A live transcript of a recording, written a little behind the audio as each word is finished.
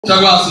Talk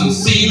about some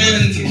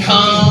semen to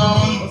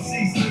come.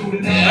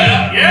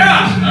 Yeah.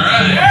 All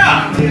right.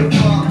 Yeah.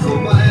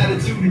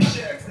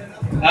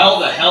 How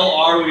the hell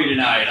are we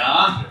tonight,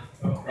 huh?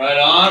 Right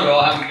on. We're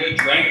all having a good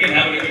drinking,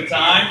 having a good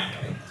time.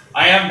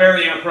 I am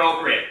very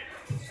inappropriate.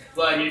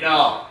 Letting you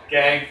know,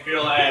 okay?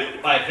 Feel like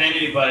if I offend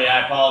anybody,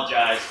 I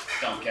apologize.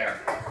 Don't care.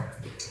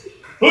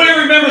 Who here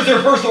remembers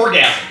their first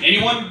orgasm?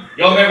 Anyone?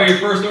 You all remember your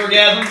first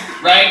orgasm?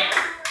 Right?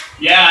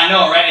 Yeah, I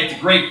know, right? It's a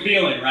great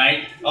feeling,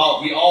 right?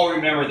 Oh, we all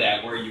remember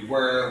that. Where you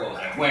were, what was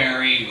I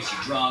wearing, was you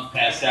drunk,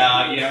 passed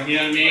out, you know what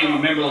I mean? We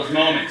remember those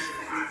moments.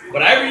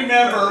 But I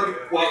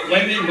remember what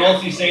women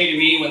mostly say to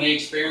me when they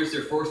experience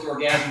their first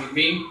orgasm with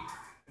me.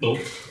 Nope.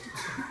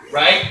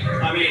 Right?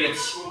 I mean,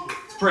 it's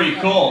pretty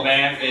cool,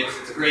 man.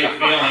 It's a great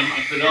feeling.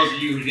 And for those of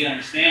you who didn't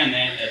understand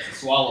that, that's a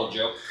swallow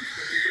joke.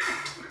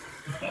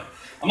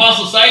 I'm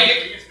also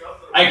psychic.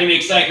 I can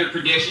make psychic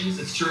predictions.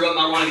 It's true. I'm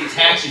not one of these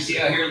hacks you see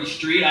out here in the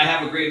street. I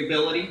have a great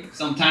ability.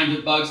 Sometimes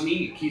it bugs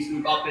me. It keeps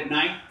me up at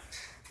night.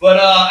 But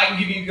I can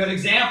give you a good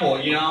example.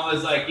 You know,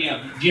 it's like, you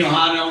know, do you know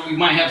how I know we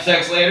might have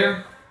sex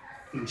later?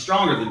 I'm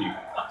stronger than you.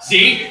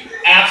 See?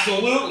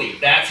 Absolutely.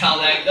 That's how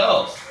that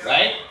goes,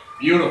 right?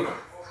 Beautiful.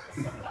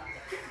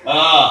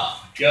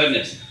 Oh,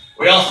 goodness.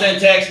 We all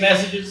send text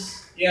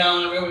messages, you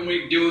know, when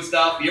we're doing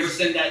stuff. You ever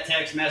send that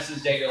text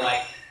message that you're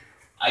like,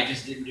 I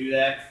just didn't do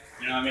that?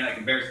 You know what I mean? Like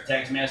embarrassing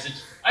text message.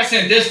 I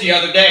sent this the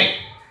other day.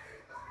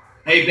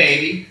 Hey,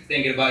 baby,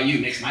 thinking about you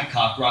makes my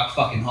cock rock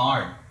fucking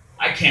hard.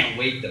 I can't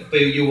wait to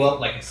fill you up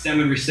like a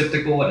semen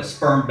receptacle at a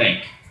sperm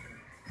bank.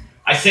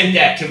 I sent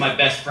that to my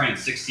best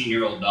friend's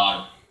 16-year-old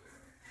daughter.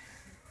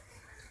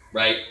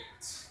 Right?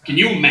 Can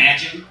you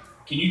imagine?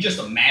 Can you just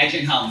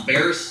imagine how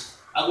embarrassed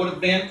I would have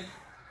been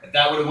if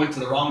that would have went to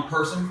the wrong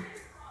person?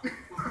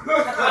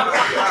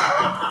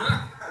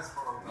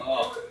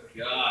 Oh,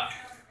 God.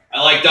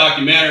 I like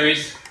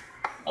documentaries.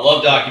 I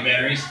love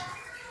documentaries.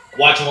 I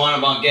watch one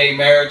about gay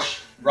marriage,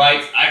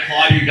 right? I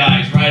applaud you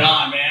guys, right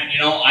on, man. You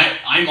know,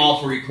 I'm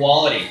all for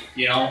equality,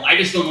 you know. I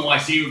just don't know why I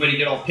see everybody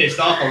get all pissed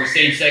off over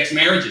same-sex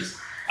marriages.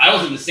 I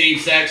was in the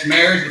same-sex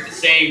marriage with the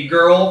same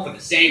girl for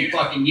the same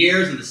fucking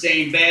years in the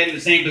same bed in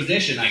the same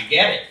position. I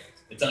get it.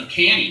 It's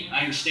uncanny. I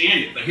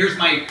understand it. But here's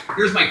my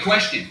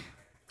question.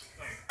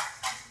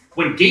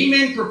 When gay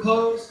men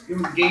propose, you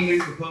know when gay men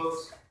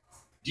propose,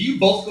 do you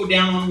both go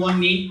down on one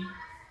knee?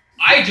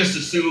 I just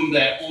assume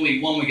that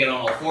only one would get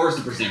on all fours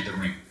to present the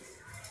ring.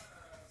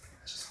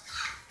 Just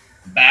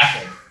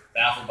baffled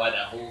by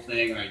that whole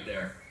thing right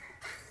there.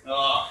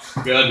 Oh,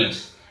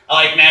 goodness.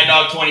 I like Mad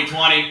Dog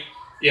 2020.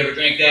 You ever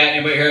drink that?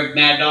 Anybody heard of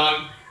Mad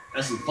Dog?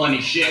 That's some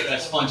funny shit.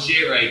 That's fun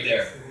shit right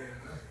there.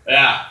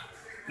 Yeah.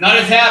 Not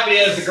as happy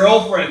as the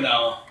girlfriend,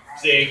 though.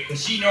 See,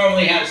 because she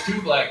normally has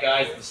 2 black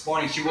guys. This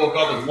morning she woke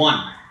up with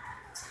 1.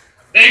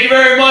 Thank you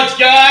very much,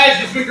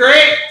 guys. It's been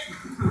great.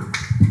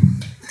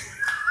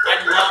 I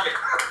love it.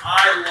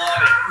 I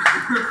love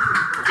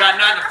it. Got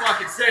nothing to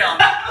fucking say on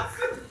that.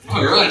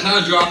 All right,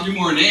 time to drop 3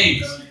 more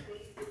names.